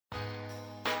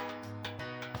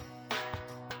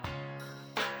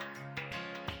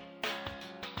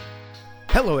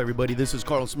Hello, everybody. This is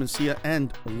Carlos Mencia,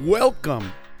 and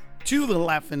welcome to the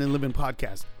Laughing and Living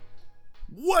podcast.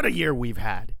 What a year we've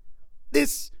had.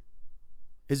 This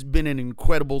has been an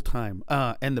incredible time,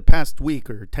 and the past week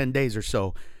or 10 days or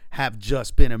so have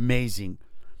just been amazing.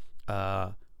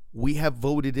 We have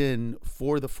voted in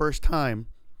for the first time,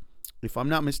 if I'm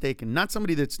not mistaken, not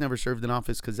somebody that's never served in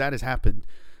office, because that has happened,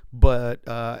 but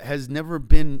has never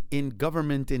been in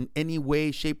government in any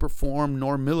way, shape, or form,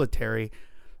 nor military.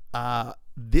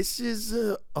 This is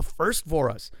a first for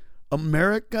us.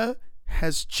 America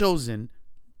has chosen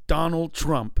Donald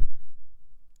Trump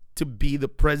to be the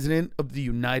president of the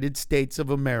United States of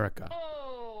America.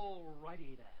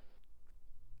 Alrighty then.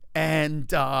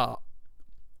 And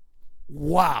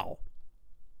wow,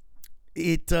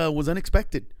 it was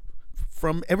unexpected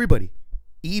from everybody,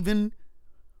 even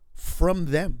from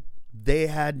them. They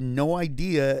had no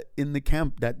idea in the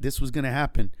camp that this was going to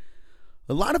happen.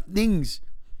 A lot of things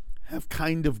have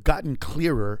kind of gotten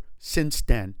clearer since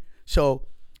then. So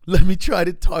let me try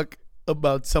to talk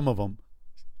about some of them.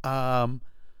 I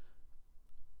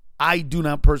do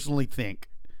not personally think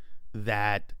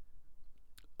that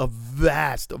a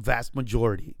vast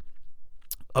majority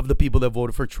of the people that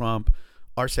voted for Trump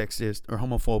are sexist or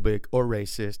homophobic or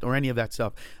racist or any of that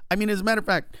stuff. I mean, as a matter of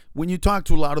fact, when you talk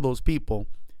to a lot of those people,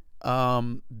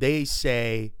 they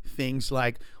say things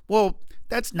like, well,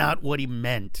 that's not what he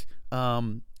meant.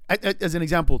 As an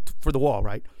example for the wall,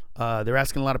 right? They're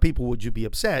asking a lot of people, would you be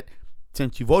upset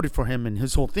since you voted for him and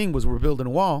his whole thing was we're building a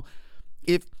wall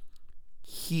if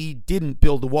he didn't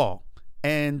build a wall?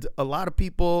 And a lot of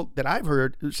people that I've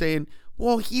heard are saying,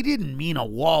 well, he didn't mean a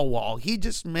wall. He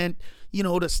just meant,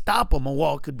 to stop him. A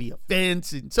wall could be a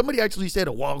fence. And somebody actually said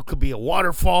a wall could be a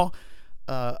waterfall.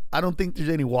 I don't think there's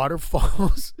any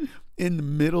waterfalls in the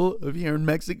middle of here in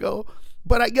Mexico,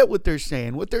 but I get what they're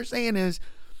saying. What they're saying is,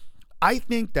 I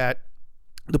think that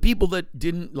the people that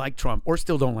didn't like Trump or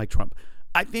still don't like Trump,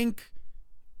 I think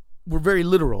we're very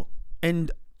literal. And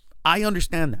I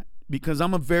understand that because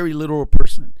I'm a very literal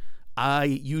person. I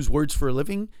use words for a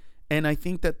living. And I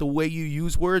think that the way you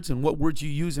use words and what words you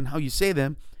use and how you say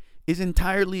them is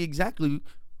entirely exactly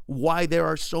why there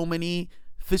are so many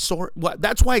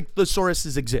that's why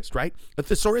thesauruses exist, right? A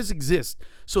thesaurus exists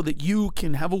so that you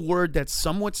can have a word that's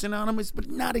somewhat synonymous, but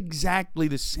not exactly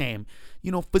the same.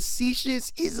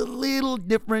 Facetious is a little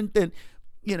different than,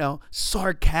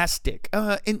 sarcastic.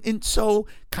 And so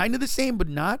kind of the same, but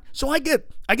not. So I get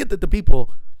that the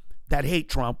people that hate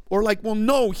Trump or like, well,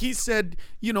 no, he said,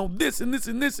 this and this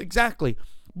and this exactly.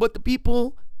 But the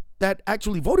people that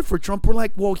actually voted for Trump were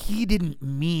like, well, he didn't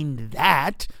mean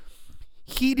that.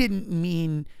 He didn't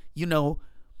mean,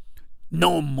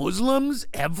 no Muslims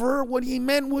ever. What he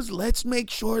meant was, let's make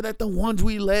sure that the ones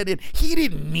we let in. He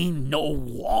didn't mean no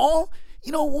wall.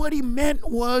 What he meant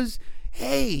was,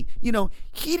 hey,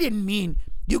 he didn't mean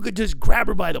you could just grab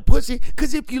her by the pussy.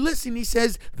 Because if you listen, he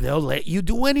says, they'll let you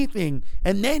do anything.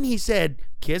 And then he said,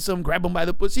 kiss him, grab him by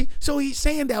the pussy. So he's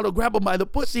saying they'll grab him by the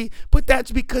pussy, but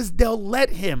that's because they'll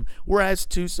let him. Whereas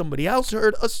to somebody else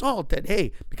heard assault, that,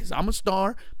 hey, because I'm a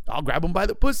star, I'll grab him by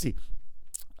the pussy.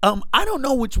 I don't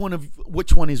know which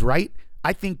one is right.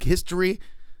 I think history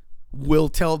will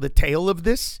tell the tale of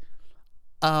this.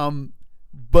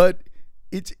 But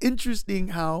it's interesting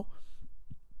how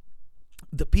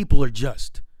the people are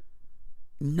just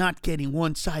not getting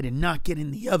one side and not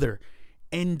getting the other.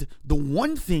 And the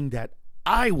one thing that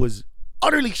I was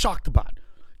utterly shocked about,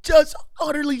 just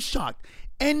utterly shocked,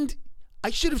 and I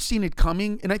should have seen it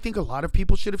coming, and I think a lot of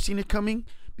people should have seen it coming,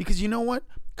 because you know what?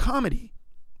 Comedy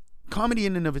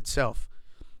in and of itself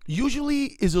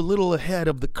usually is a little ahead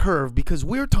of the curve because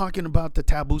we're talking about the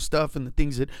taboo stuff and the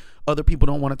things that other people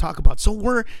don't want to talk about. So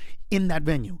we're in that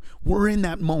venue. We're in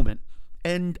that moment.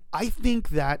 And I think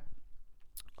that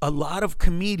a lot of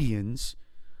comedians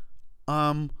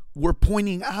were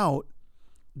pointing out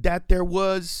that there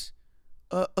was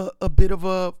a bit of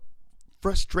a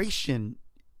frustration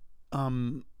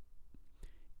in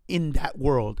that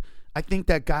world. I think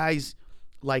that guys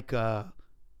like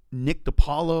Nick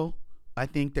DiPaolo, I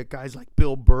think that guys like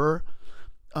Bill Burr,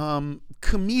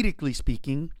 comedically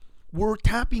speaking, were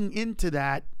tapping into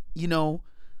that,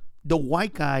 the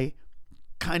white guy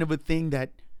kind of a thing that,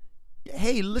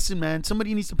 hey, listen, man,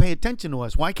 somebody needs to pay attention to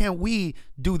us. Why can't we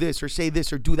do this or say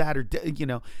this or do that or,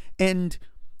 and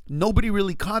nobody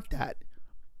really caught that.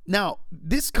 Now,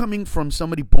 this coming from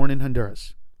somebody born in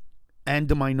Honduras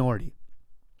and a minority,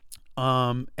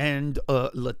 and a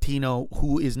Latino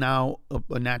who is now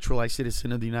a naturalized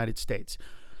citizen of the United States.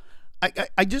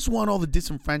 I just want all the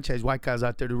disenfranchised white guys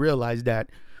out there to realize that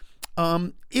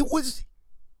it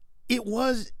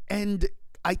was, and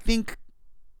I think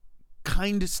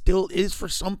kind of still is for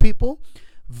some people,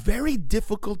 very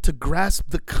difficult to grasp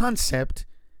the concept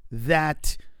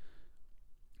that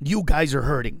you guys are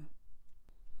hurting.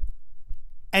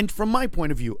 And from my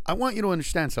point of view, I want you to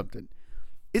understand something.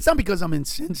 It's not because I'm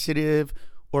insensitive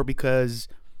or because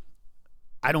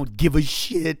I don't give a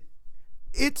shit.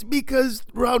 It's because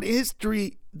throughout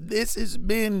history, this has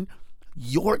been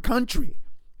your country.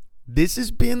 This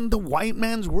has been the white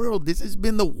man's world. This has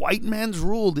been the white man's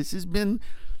rule. This has been,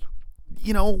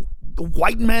 the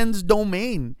white man's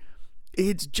domain.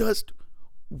 It's just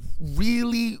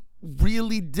really,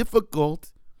 really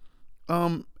difficult,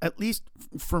 at least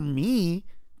for me,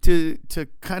 to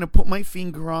kind of put my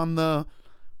finger on the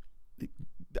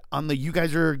you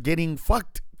guys are getting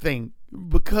fucked thing,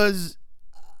 because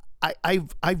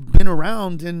I've been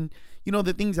around, and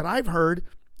the things that I've heard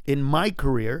in my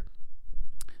career,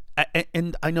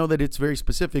 and I know that it's very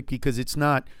specific because it's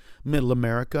not middle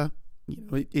America.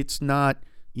 It's not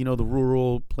the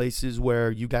rural places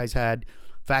where you guys had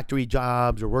factory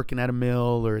jobs or working at a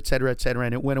mill or et cetera,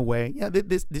 and it went away. Yeah,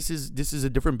 this is a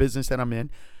different business that I'm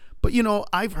in. But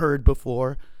I've heard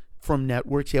before from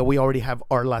networks, we already have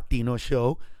our Latino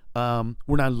show. We're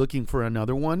not looking for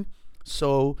another one.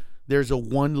 So there's a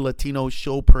one Latino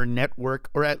show per network,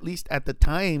 or at least at the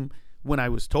time when I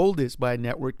was told this by a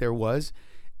network, there was.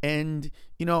 And,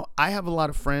 I have a lot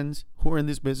of friends who are in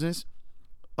this business,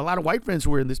 a lot of white friends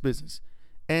who are in this business,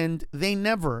 and they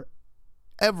never,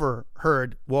 ever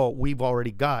heard, well, we've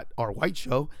already got our white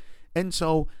show. And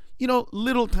so,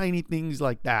 little tiny things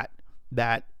like that,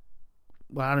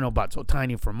 well, I don't know about so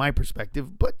tiny from my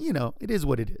perspective, but it is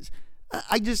what it is.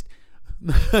 I just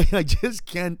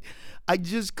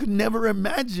could never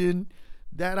imagine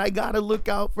that I got to look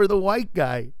out for the white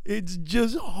guy. It's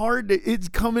just hard. It's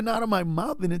coming out of my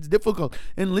mouth and it's difficult.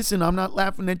 And listen, I'm not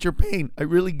laughing at your pain. I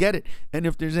really get it. And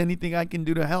if there's anything I can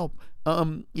do to help,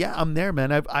 I'm there,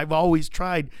 man. I've always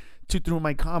tried to, through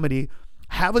my comedy,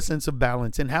 have a sense of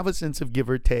balance and have a sense of give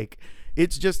or take.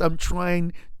 It's just I'm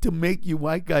trying to make you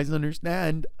white guys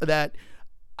understand that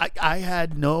I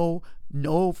had no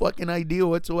fucking idea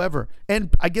whatsoever.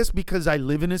 And I guess because I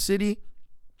live in a city,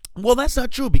 well, that's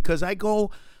not true, because I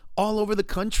go all over the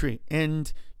country,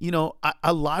 and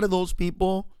a lot of those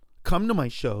people come to my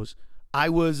shows. I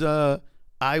was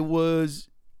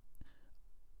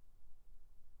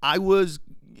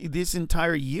this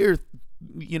entire year,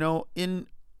 in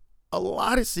a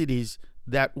lot of cities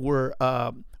that were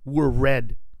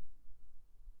red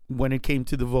when it came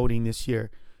to the voting this year.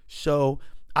 So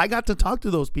I got to talk to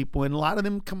those people, and a lot of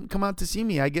them come out to see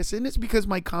me, I guess. And it's because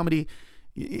my comedy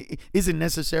isn't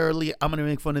necessarily, I'm going to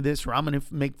make fun of this or I'm going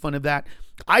to make fun of that.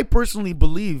 I personally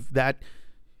believe that,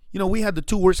 we had the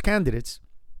two worst candidates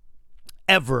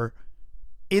ever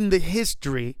in the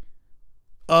history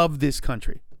of this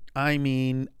country. I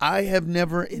mean, I have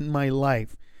never in my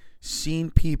life seen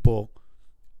people,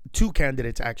 two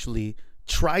candidates actually,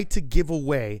 try to give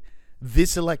away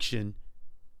this election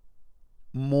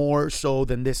more so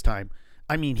than this time.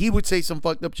 I mean, he would say some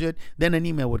fucked up shit, then an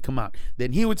email would come out.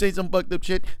 Then he would say some fucked up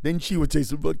shit, then she would say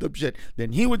some fucked up shit.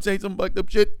 Then he would say some fucked up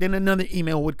shit, then another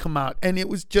email would come out. And it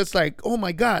was just like, oh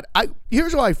my God.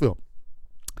 Here's how I feel.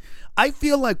 I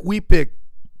feel like we picked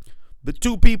the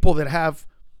two people that have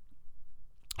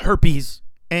herpes,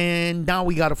 and now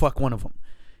we gotta fuck one of them.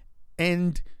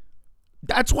 And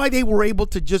that's why they were able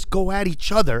to just go at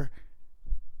each other.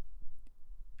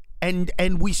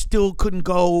 And we still couldn't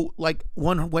go like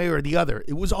one way or the other.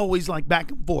 It was always like back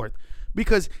and forth.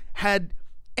 Because had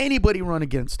anybody run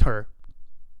against her,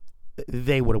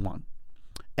 they would have won.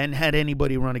 And had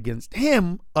anybody run against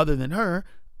him other than her,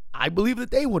 I believe that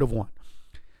they would have won.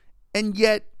 And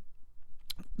yet,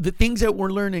 the things that we're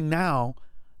learning now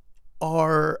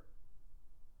are,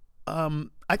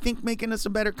 I think, making us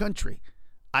a better country.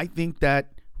 I think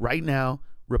that right now,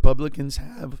 Republicans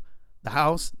have the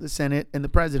House, the Senate, and the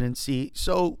presidency.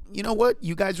 So, you know what?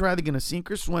 You guys are either going to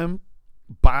sink or swim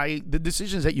by the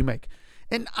decisions that you make.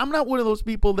 And I'm not one of those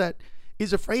people that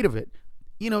is afraid of it.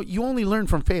 You only learn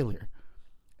from failure.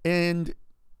 And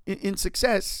in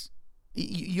success,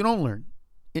 you don't learn.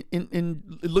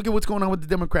 And look at what's going on with the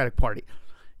Democratic Party.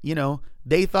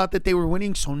 They thought that they were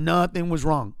winning, so nothing was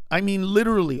wrong. I mean,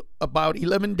 literally, about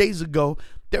 11 days ago,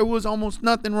 there was almost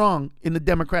nothing wrong in the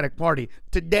Democratic Party.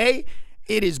 Today,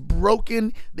 it is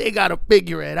broken. They got to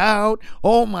figure it out.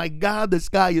 Oh my God, the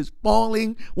sky is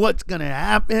falling. What's going to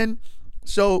happen?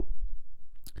 So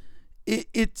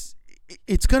it's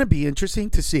going to be interesting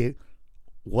to see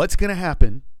what's going to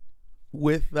happen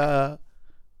with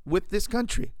this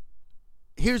country.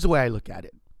 Here's the way I look at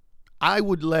it. I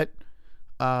would let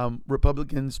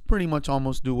Republicans pretty much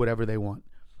almost do whatever they want.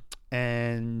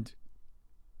 And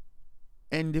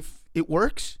if it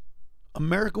works,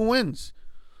 America wins.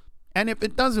 And if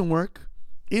it doesn't work,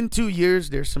 in 2 years,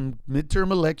 there's some midterm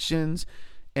elections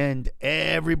and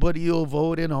everybody will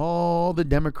vote in all the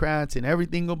Democrats and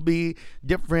everything will be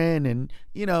different. And,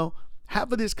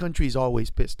 half of this country is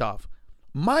always pissed off.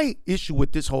 My issue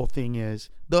with this whole thing is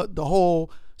the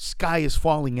whole sky is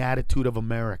falling attitude of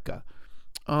America.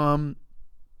 I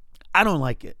don't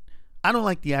like it. I don't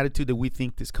like the attitude that we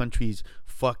think this country's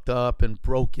fucked up and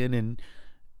broken. And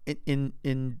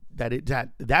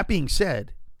that being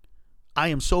said, I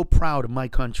am so proud of my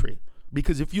country,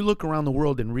 because if you look around the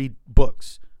world and read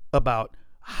books about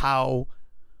how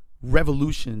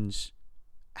revolutions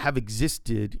have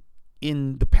existed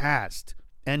in the past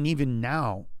and even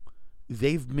now,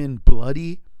 they've been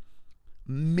bloody.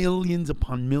 Millions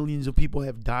upon millions of people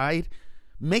have died.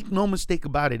 Make no mistake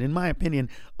about it. In my opinion,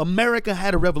 America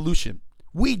had a revolution.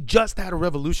 We just had a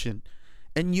revolution.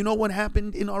 And you know what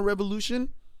happened in our revolution?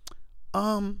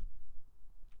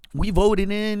 We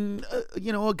voted in,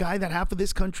 a guy that half of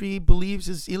this country believes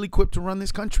is ill-equipped to run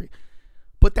this country.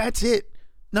 But that's it.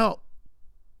 Now,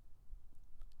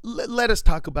 let us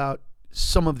talk about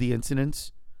some of the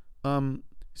incidents.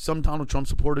 Some Donald Trump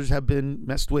supporters have been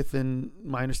messed with and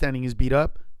my understanding is beat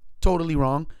up. Totally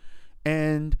wrong.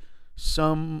 And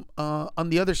some on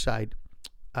the other side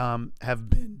have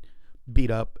been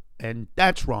beat up, and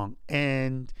that's wrong.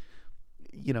 And,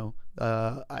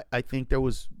 I think there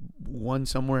was one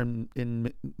somewhere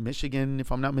in Michigan,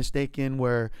 if I'm not mistaken,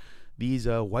 where these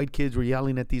white kids were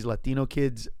yelling at these Latino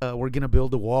kids, we're going to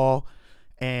build a wall.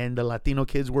 And the Latino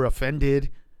kids were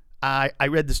offended. I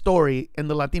read the story, and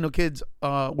the Latino kids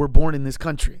were born in this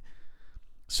country.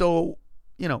 So,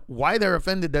 why they're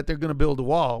offended that they're going to build a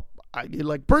wall,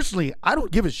 personally, I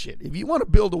don't give a shit. If you want to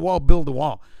build a wall, build a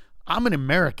wall. I'm an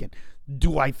American.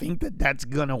 Do I think that that's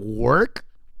going to work?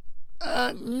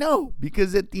 No,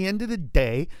 because at the end of the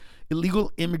day,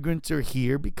 illegal immigrants are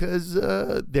here because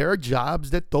there are jobs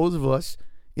that those of us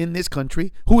in this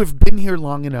country who have been here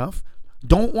long enough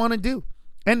don't want to do.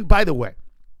 And by the way,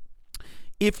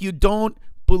 if you don't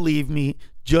believe me,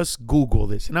 just Google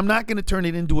this. And I'm not going to turn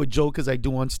it into a joke as I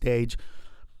do on stage.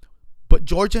 But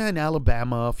Georgia and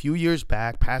Alabama a few years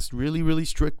back passed really, really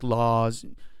strict laws.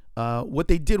 What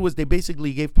they did was they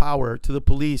basically gave power to the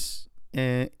police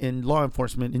and law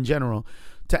enforcement in general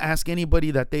to ask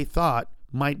anybody that they thought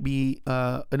might be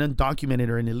an undocumented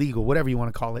or an illegal, whatever you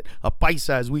want to call it, a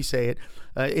paisa as we say it.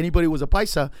 Anybody who was a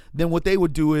paisa, then what they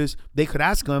would do is they could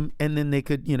ask them and then they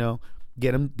could,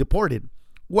 get them deported.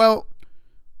 Well,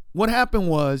 what happened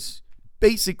was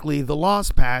basically the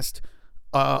laws passed.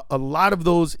 A lot of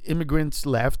those immigrants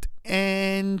left,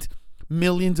 and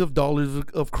millions of dollars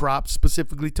of crops,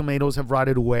 specifically tomatoes, have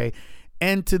rotted away.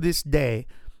 And to this day,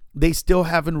 they still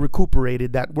haven't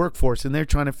recuperated that workforce, and they're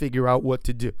trying to figure out what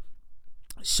to do.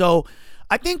 So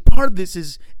I think part of this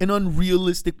is an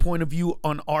unrealistic point of view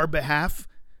on our behalf,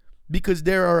 because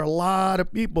there are a lot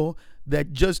of people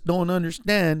that just don't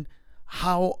understand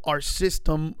how our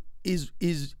system is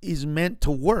meant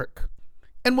to work.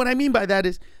 And what I mean by that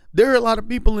is there are a lot of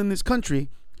people in this country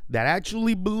that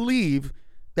actually believe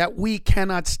that we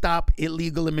cannot stop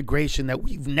illegal immigration, that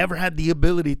we've never had the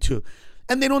ability to.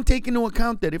 And they don't take into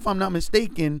account that, if I'm not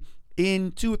mistaken,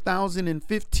 in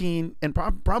 2015 and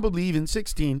probably even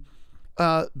 16,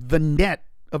 the net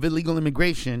of illegal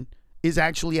immigration is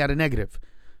actually at a negative.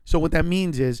 So what that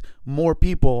means is more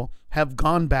people have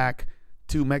gone back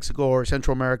to Mexico or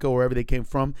Central America, or wherever they came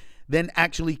from, than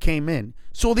actually came in.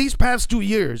 So these past 2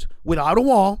 years, without a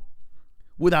wall,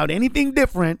 without anything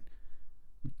different,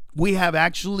 we have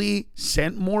actually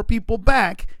sent more people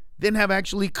back than have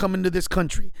actually come into this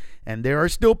country. And there are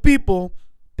still people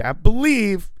that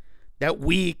believe that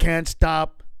we can't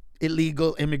stop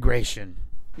illegal immigration.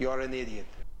 You're an idiot.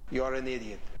 You're an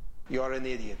idiot. You're an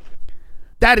idiot.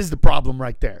 That is the problem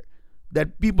right there.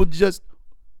 That people just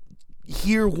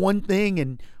hear one thing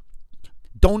and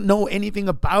don't know anything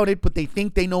about it, but they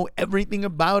think they know everything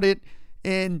about it.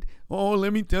 And,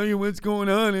 let me tell you what's going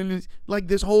on. And it's like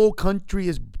this whole country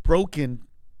is broken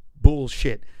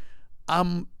bullshit.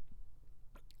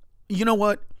 You know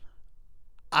what?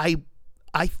 I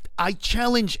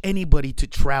challenge anybody to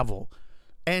travel.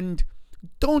 And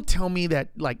don't tell me that,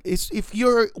 if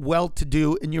you're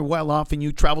well-to-do and you're well off and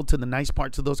you travel to the nice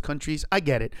parts of those countries, I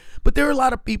get it. But there are a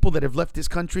lot of people that have left this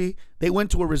country. They went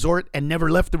to a resort and never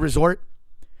left the resort.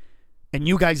 And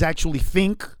you guys actually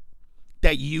think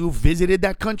that you visited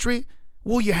that country?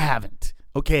 Well, you haven't.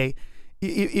 Okay,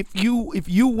 if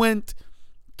you went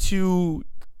to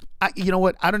you know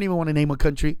what? I don't even want to name a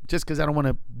country just because I don't want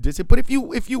to diss it. But if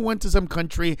you went to some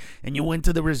country and you went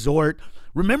to the resort,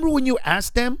 remember when you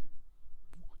asked them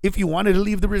if you wanted to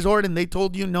leave the resort and they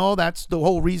told you, no, that's the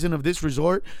whole reason of this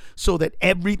resort, so that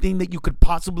everything that you could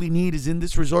possibly need is in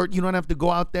this resort. You don't have to go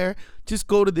out there. Just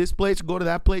go to this place, go to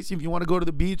that place. If you want to go to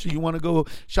the beach or you want to go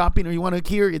shopping or you want to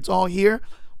here, it's all here.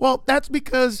 Well, that's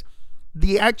because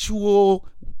the actual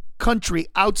country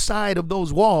outside of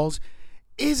those walls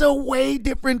is a way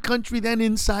different country than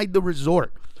inside the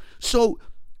resort. So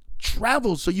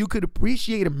travel so you could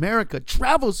appreciate America.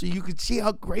 Travel so you could see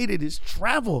how great it is.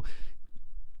 Travel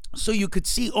so you could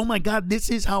see, oh my God, this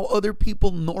is how other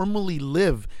people normally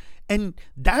live. And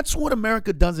that's what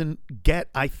America doesn't get,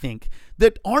 I think.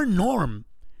 That our norm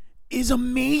is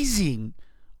amazing.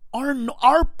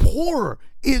 Our poor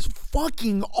is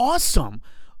fucking awesome.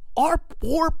 Our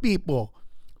poor people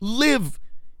live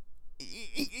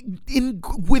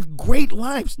with great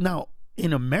lives. Now,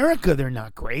 in America, they're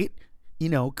not great,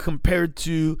 compared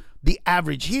to the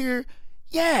average here.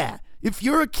 Yeah. If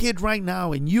you're a kid right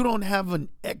now and you don't have an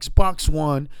Xbox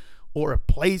One or a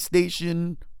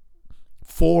PlayStation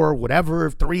 4, whatever,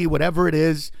 3, whatever it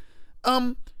is,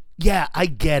 yeah, I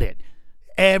get it.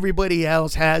 Everybody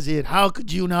else has it. How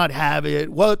could you not have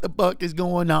it? What the fuck is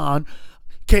going on?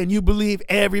 Can you believe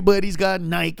everybody's got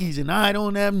Nikes and I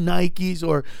don't have Nikes,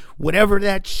 or whatever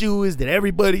that shoe is that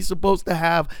everybody's supposed to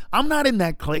have? I'm not in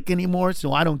that clique anymore,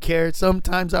 so I don't care.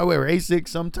 Sometimes I wear Asics,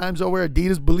 sometimes I wear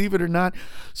Adidas, believe it or not.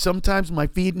 Sometimes my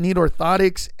feet need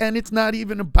orthotics, and it's not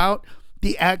even about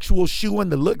the actual shoe and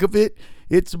the look of it.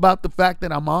 It's about the fact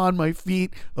that I'm on my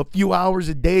feet a few hours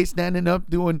a day standing up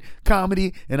doing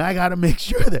comedy, and I got to make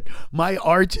sure that my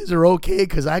arches are okay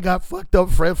because I got fucked up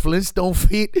Fred Flintstone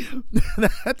feet.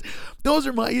 Those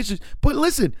are my issues. But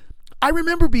listen, I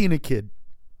remember being a kid,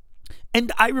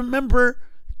 and I remember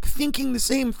thinking the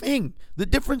same thing. The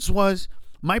difference was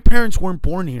my parents weren't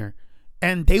born here,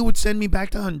 and they would send me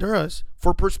back to Honduras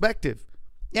for perspective.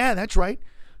 Yeah, that's right.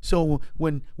 So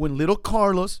when little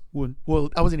Carlos, I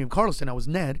wasn't even Carlos then, I was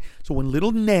Ned. So when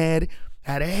little Ned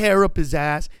had a hair up his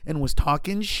ass and was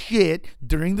talking shit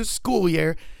during the school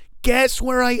year, guess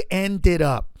where I ended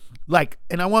up?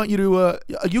 And I want you to,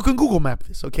 you can Google map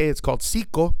this, okay? It's called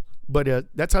Sico, but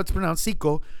that's how it's pronounced,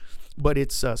 Sico, but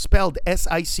it's spelled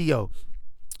S-I-C-O.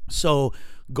 So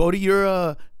go to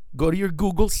your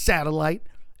Google satellite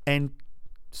and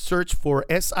search for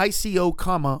SICO,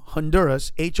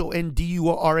 Honduras,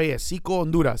 HONDURAS, Sico,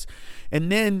 Honduras. And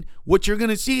then what you're going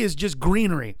to see is just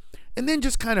greenery. And then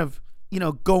just kind of,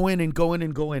 go in.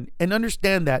 And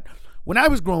understand that when I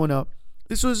was growing up,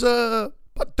 this was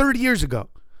about 30 years ago.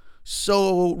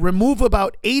 So remove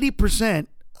about 80%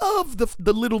 of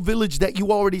the little village that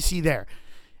you already see there.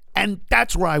 And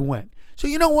that's where I went. So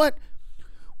you know what?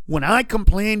 When I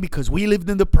complained because we lived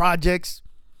in the projects,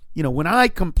 when I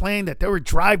complained that there were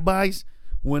drive-bys,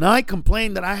 when I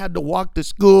complained that I had to walk to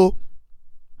school,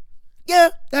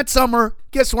 yeah, that summer,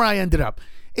 guess where I ended up?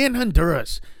 In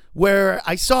Honduras, where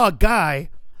I saw a guy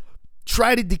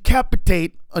try to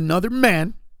decapitate another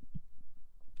man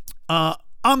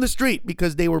on the street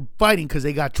because they were fighting because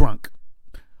they got drunk.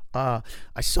 I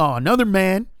saw another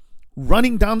man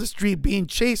running down the street being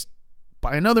chased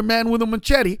by another man with a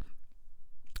machete,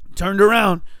 turned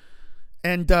around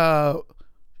and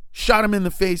shot him in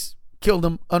the face, killed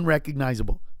him,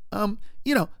 unrecognizable.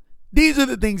 These are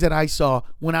the things that I saw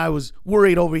when I was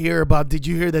worried over here about, did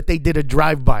you hear that they did a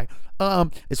drive-by?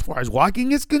 As far as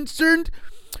walking is concerned,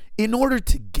 in order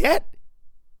to get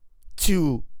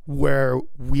to where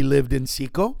we lived in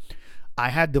Sico, I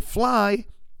had to fly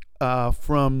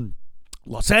from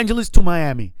Los Angeles to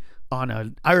Miami on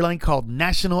an airline called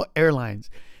National Airlines.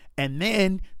 And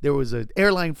then there was an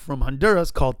airline from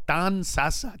Honduras called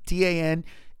TANSASA,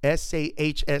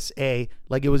 TANSAHSA,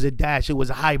 like it was a dash, it was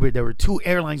a hybrid. There were two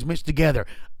airlines mixed together.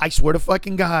 I swear to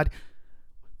fucking God,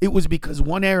 it was because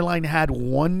one airline had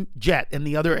one jet and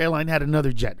the other airline had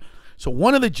another jet. So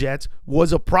one of the jets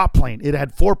was a prop plane. It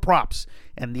had 4 props.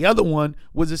 And the other one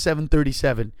was a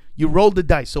 737. You rolled the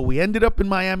dice. So we ended up in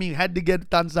Miami, had to get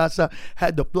TANSASA,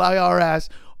 had to fly our ass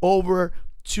over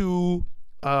to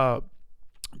a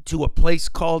place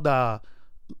called La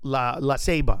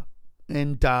Ceiba.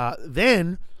 And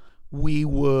then we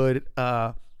would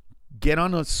get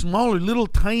on a smaller, little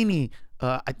tiny,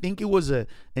 I think it was an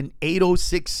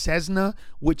 806 Cessna,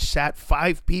 which sat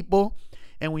 5 people.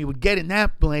 And we would get in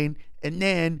that plane, and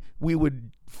then we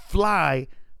would fly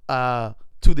to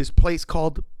this place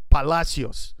called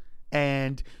Palacios.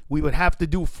 And we would have to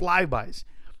do flybys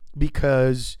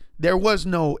because there was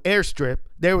no airstrip.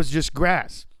 There was just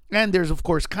grass. And there's, of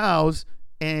course, cows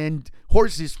and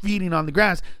horses feeding on the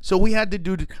grass. So we had to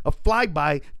do a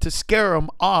flyby to scare them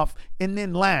off and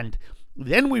then land.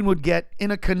 Then we would get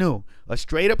in a canoe, a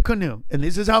straight up canoe. And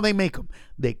this is how they make them.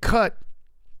 They cut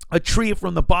a tree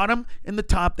from the bottom and the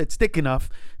top that's thick enough.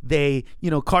 They,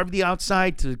 carve the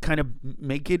outside to kind of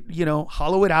make it,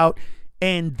 hollow it out.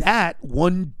 And that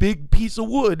one big piece of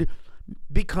wood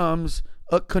becomes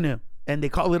a canoe. And they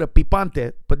call it a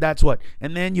pipante, but that's what.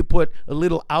 And then you put a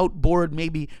little outboard,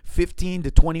 maybe 15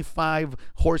 to 25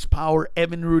 horsepower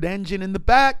Evinrude engine in the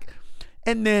back.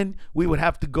 And then we would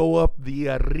have to go up the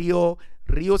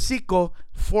Rio Seco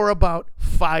for about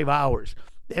 5 hours.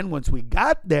 Then once we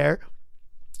got there,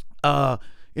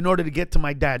 in order to get to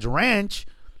my dad's ranch,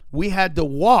 we had to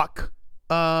walk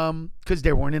because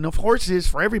there weren't enough horses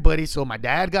for everybody. So my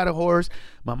dad got a horse,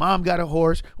 my mom got a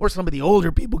horse, or some of the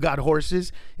older people got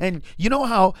horses. And you know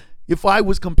how if I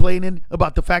was complaining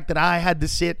about the fact that I had to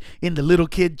sit in the little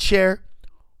kid chair,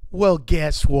 well,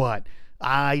 guess what?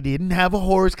 I didn't have a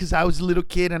horse because I was a little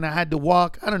kid and I had to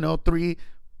walk, 4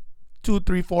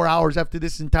 hours after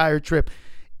this entire trip.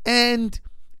 And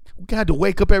we had to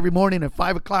wake up every morning at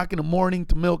 5 o'clock in the morning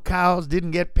to milk cows,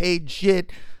 didn't get paid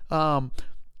shit.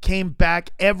 Came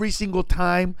back every single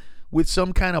time with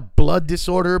some kind of blood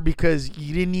disorder because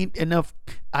you didn't eat enough.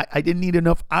 I didn't eat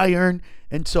enough iron.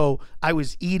 And so I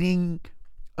was eating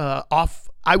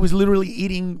I was literally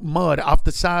eating mud off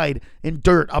the side and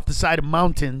dirt off the side of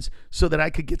mountains so that I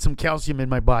could get some calcium in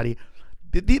my body.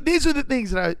 These are the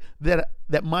things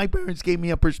that my parents gave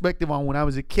me a perspective on when I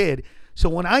was a kid. So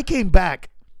when I came back,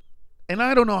 and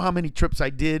I don't know how many trips I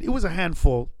did, it was a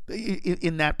handful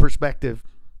in that perspective,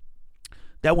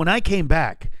 that when I came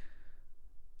back,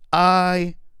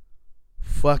 I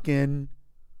fucking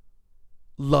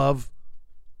love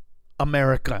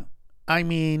America. I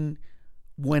mean,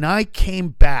 when I came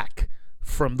back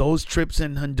from those trips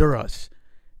in Honduras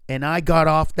and I got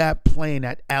off that plane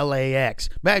at LAX,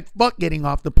 man, fuck getting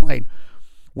off the plane.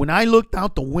 When I looked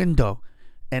out the window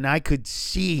and I could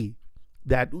see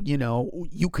that,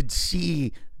 you could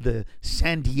see the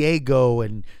San Diego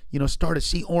and, start to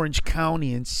see Orange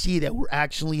County and see that we're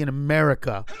actually in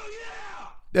America.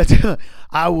 Hell yeah!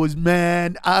 I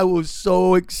was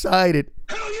so excited.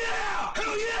 Hell yeah!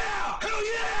 Hell yeah! Hell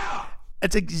yeah!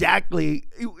 That's exactly,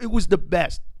 it was the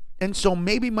best. And so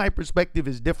maybe my perspective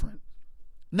is different.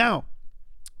 Now,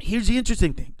 here's the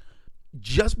interesting thing.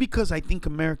 Just because I think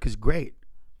America's great,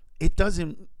 it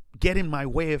doesn't get in my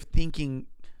way of thinking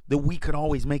that we could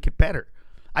always make it better.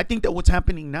 I think that what's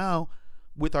happening now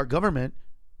with our government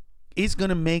is going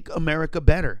to make America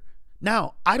better.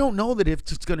 Now, I don't know that if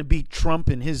it's going to be Trump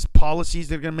and his policies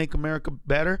that are going to make America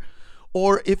better,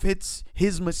 or if it's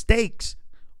his mistakes,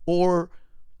 or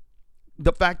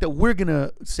the fact that we're going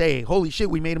to say, holy shit,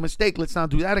 we made a mistake, let's not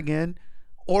do that again.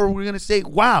 Or we're going to say,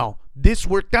 wow, this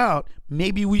worked out,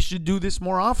 maybe we should do this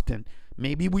more often.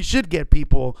 Maybe we should get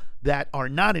people that are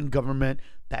not in government,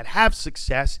 that have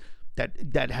success,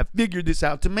 that have figured this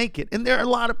out to make it. And there are a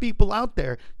lot of people out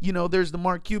there. There's the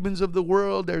Mark Cubans of the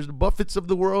world. There's the Buffetts of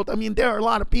the world. I mean, there are a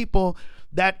lot of people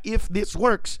that, if this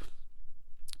works,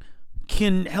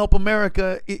 can help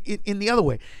America in the other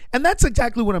way. And that's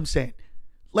exactly what I'm saying.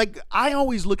 Like, I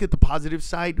always look at the positive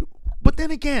side, but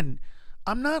then again,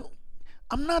 I'm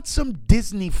not some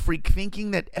Disney freak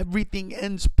thinking that everything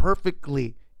ends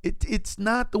perfectly. It's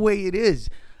not the way it is.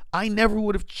 I never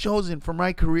would have chosen for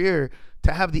my career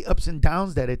to have the ups and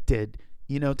downs that it did,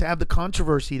 to have the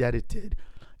controversy that it did.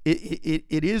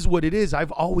 It is what it is.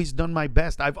 I've always done my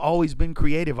best. I've always been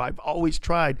creative. I've always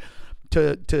tried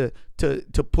to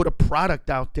put a product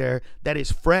out there that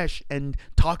is fresh and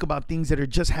talk about things that are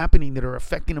just happening, that are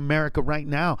affecting America right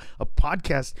now. A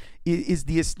podcast is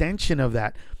the extension of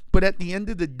that. But at the end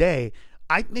of the day,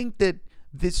 I think that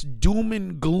this doom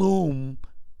and gloom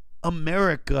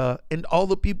America and all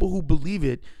the people who believe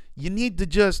it, you need to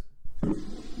just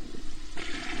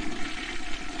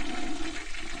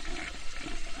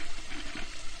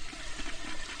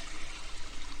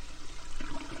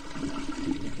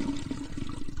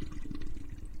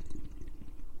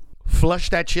flush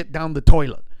that shit down the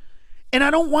toilet. And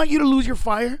I don't want you to lose your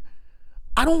fire.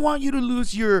 I don't want you to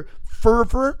lose your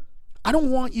fervor. I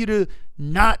don't want you to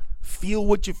not feel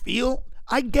what you feel.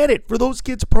 I get it. For those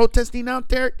kids protesting out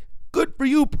there, good for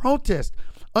you, protest.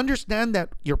 Understand that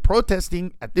your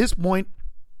protesting at this point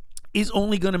is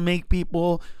only going to make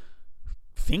people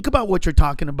think about what you're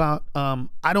talking about.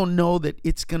 I don't know that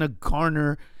it's going to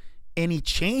garner any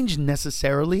change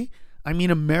necessarily. I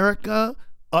mean, America,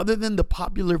 other than the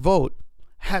popular vote,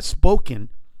 has spoken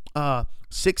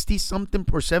 60 something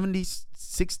or 70,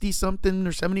 60 something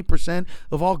or 70%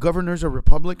 of all governors are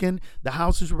Republican. The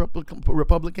House is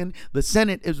Republican. The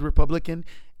Senate is Republican.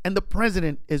 And the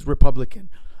president is Republican.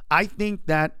 I think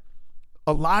that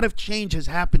a lot of change has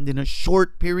happened in a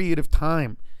short period of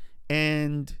time.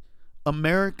 And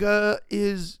America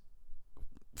is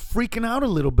freaking out a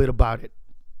little bit about it.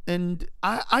 And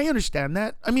I understand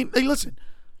that. I mean, hey, listen.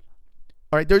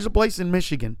 All right, there's a place in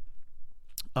Michigan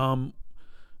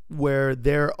where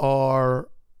there are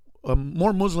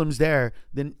more Muslims there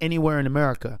than anywhere in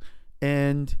America.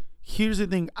 And here's the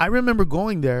thing. I remember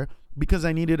going there because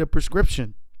I needed a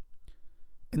prescription.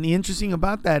 And the interesting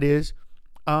about that is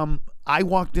I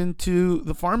walked into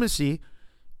the pharmacy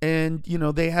and, you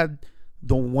know, they had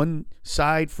the one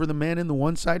side for the men and the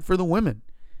one side for the women.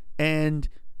 And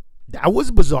that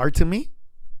was bizarre to me.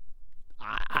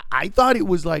 I thought it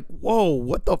was like, whoa,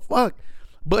 what the fuck?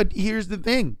 But here's the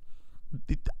thing.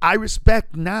 I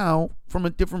respect now from a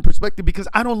different perspective because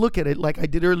I don't look at it like I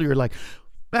did earlier. Like,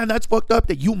 man, that's fucked up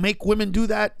that you make women do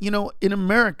that. You know, in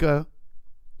America,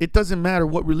 it doesn't matter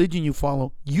what religion you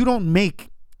follow. You don't make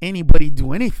anybody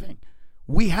do anything.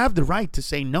 We have the right to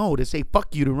say no, to say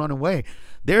fuck you, to run away.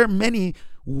 There are many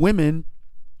women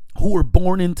who were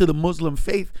born into the Muslim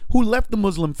faith who left the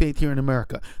Muslim faith here in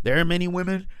America. There are many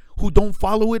women who don't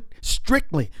follow it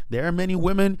strictly. There are many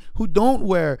women who don't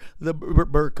wear the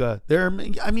burqa.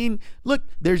 Look,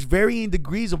 there's varying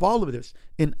degrees of all of this.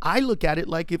 And I look at it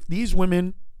like if these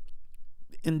women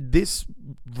in this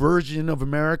version of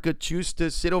America choose to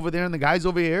sit over there and the guys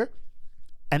over here,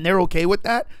 and they're okay with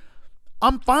that,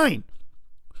 I'm fine.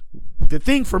 The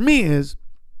thing for me is,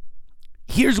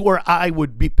 here's where I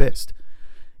would be pissed.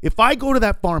 If I go to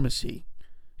that pharmacy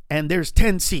and there's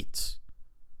 10 seats,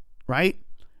 right?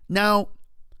 Now,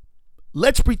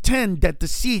 let's pretend that the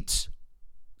seats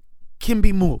can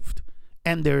be moved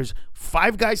and there's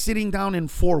 5 guys sitting down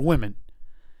and 4 women.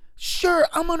 Sure,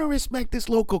 I'm going to respect this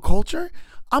local culture.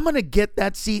 I'm going to get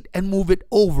that seat and move it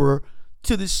over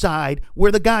to the side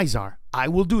where the guys are. I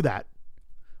will do that.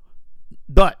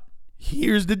 But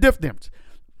here's the difference.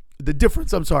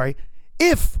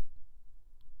 If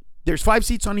there's 5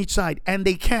 seats on each side and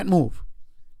they can't move,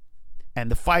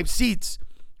 and the 5 seats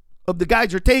of the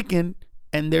guys are taken,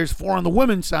 and there's 4 on the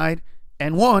women's side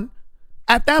and 1,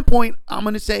 at that point, I'm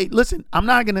going to say, listen, I'm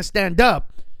not going to stand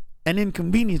up and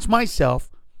inconvenience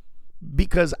myself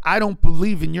because I don't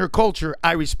believe in your culture.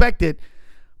 I respect it,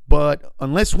 but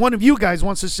unless one of you guys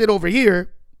wants to sit over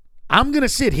here, I'm going to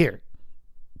sit here.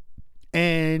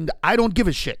 And I don't give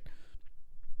a shit.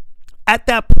 At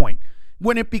that point,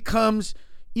 when it becomes,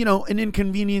 you know, an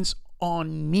inconvenience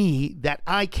on me that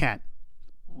I can't.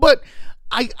 But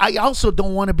I also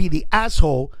don't want to be the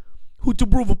asshole who, to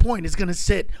prove a point, is going to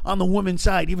sit on the woman's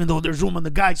side even though there's room on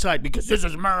the guy's side because this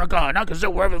is America and I can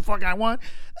sit wherever the fuck I want.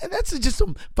 And that's just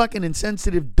some fucking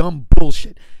insensitive, dumb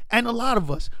bullshit. And a lot of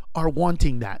us are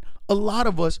wanting that. A lot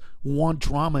of us want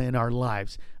drama in our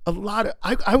lives.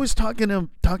 I was talking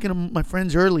to my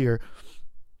friends earlier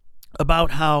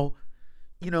about how,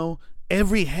 you know,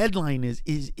 every headline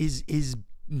is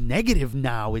negative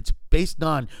now. It's based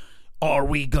on, are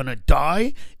we gonna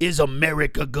die? Is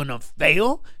America gonna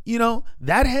fail? You know,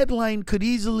 that headline could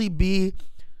easily be,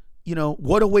 you know,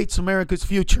 what awaits America's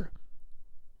future.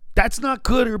 That's not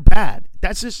good or bad.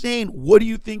 That's just saying, what do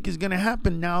you think is gonna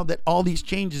happen now that all these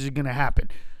changes are gonna happen?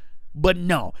 But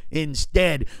no,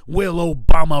 instead, will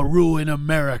Obama ruin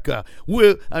America?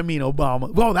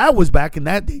 Obama. Well, that was back in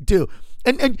that day too.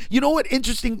 And you know what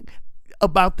interesting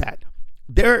about that?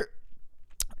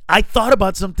 I thought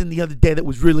about something the other day that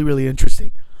was really, really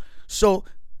interesting. So,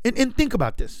 and think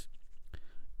about this.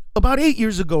 About 8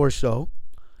 years ago or so,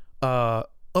 a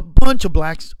bunch of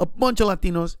blacks, a bunch of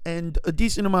Latinos, and a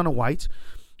decent amount of whites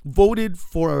voted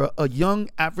for a young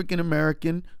African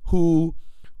American who,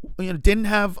 you know, didn't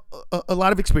have a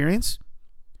lot of experience,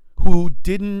 who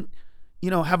didn't, you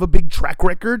know, have a big track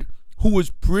record, who was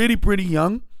pretty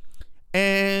young.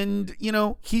 And, you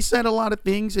know, he said a lot of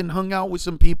things and hung out with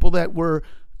some people that were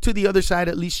to the other side,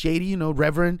 at least shady, you know,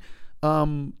 Reverend,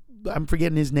 I'm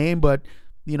forgetting his name, but,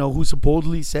 you know, who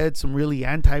supposedly said some really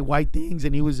anti-white things,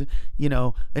 and he was, you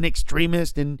know, an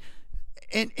extremist. And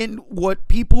what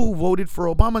people who voted for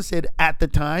Obama said at the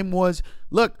time was,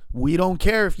 look, we don't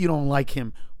care if you don't like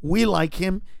him. We like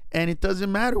him, and it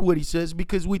doesn't matter what he says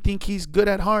because we think he's good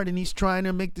at heart and he's trying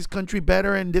to make this country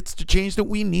better, and it's the change that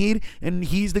we need, and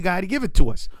he's the guy to give it to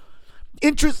us.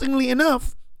 Interestingly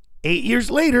enough, 8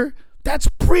 years later, that's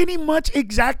pretty much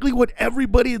exactly what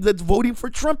everybody that's voting for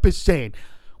Trump is saying.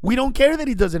 We don't care that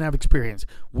he doesn't have experience.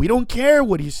 We don't care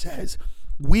what he says.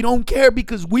 we don't care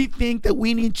because we think that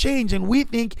we need change, and we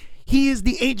think he is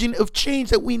the agent of change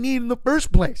that we need in the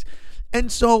first place.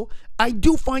 And so I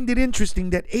do find it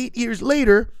interesting that 8 years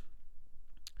later,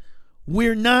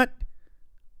 we're not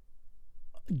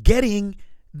getting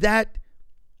that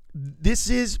this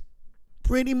is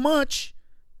pretty much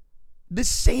the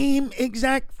same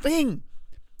exact thing.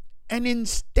 And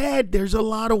instead, there's a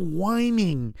lot of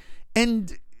whining.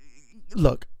 And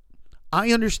look,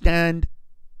 I understand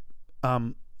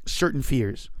certain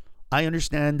fears. I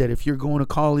understand that if you're going to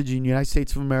college in the United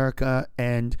States of America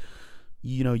and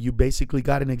you basically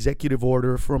got an executive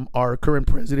order from our current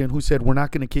president who said, we're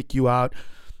not going to kick you out.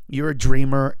 You're a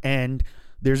dreamer. And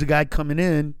there's a guy coming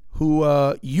in who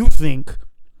you think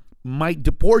might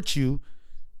deport you.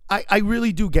 I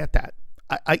really do get that.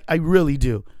 I really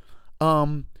do.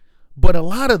 But a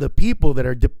lot of the people that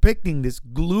are depicting this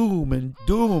gloom and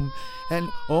doom and,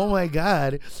 oh my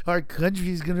God, our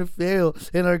country's going to fail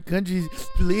and our country's,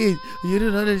 please, you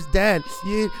don't understand.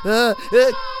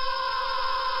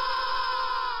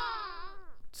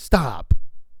 Stop.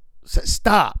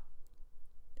 Stop.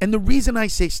 And the reason I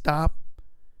say stop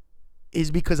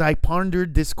is because I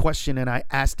pondered this question and I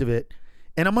asked of it.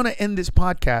 And I'm going to end this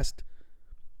podcast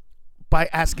by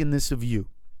asking this of you.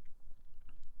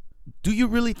 Do you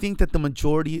really think that the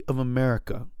majority of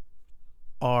America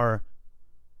are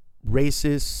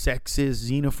racist, sexist,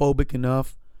 xenophobic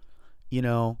enough,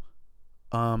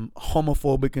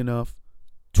 homophobic enough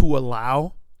to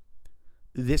allow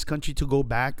this country to go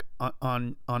back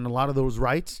on a lot of those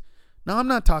rights? Now, I'm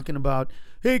not talking about,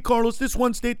 hey, Carlos, this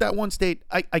one state, that one state.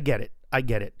 I get it. I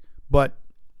get it. But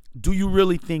do you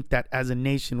really think that as a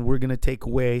nation, we're going to take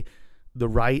away the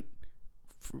right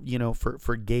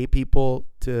for gay people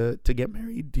to get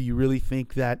married? Do you really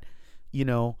think that,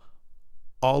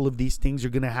 all of these things are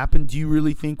going to happen? Do you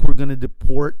really think we're going to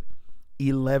deport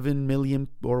 11 million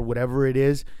or whatever it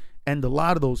is? And a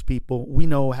lot of those people we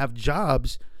know have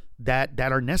jobs that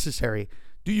are necessary.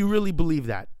 Do you really believe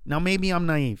that? Now, maybe I'm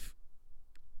naive,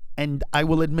 and I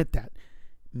will admit that.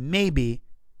 Maybe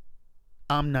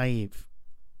I'm naive,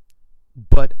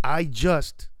 but I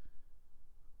just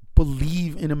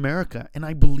believe in America, and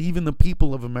I believe in the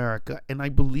people of America, and I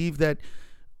believe that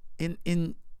in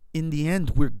the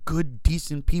end, we're good,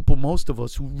 decent people, most of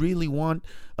us, who really want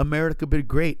America to be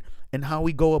great. And how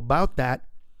we go about that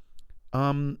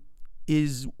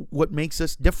is what makes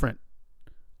us different.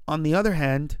 On the other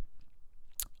hand,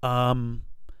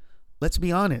 let's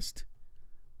be honest,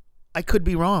 I could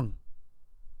be wrong.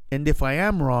 And if I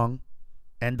am wrong,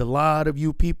 and a lot of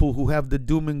you people who have the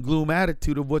doom and gloom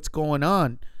attitude of what's going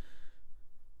on,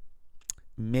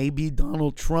 maybe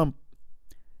Donald Trump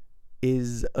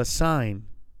is a sign.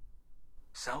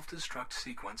 Self-destruct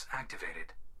sequence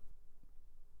activated.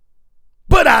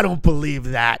 But I don't believe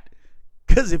that.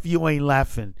 Because if you ain't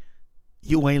laughing,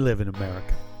 you ain't living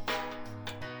America.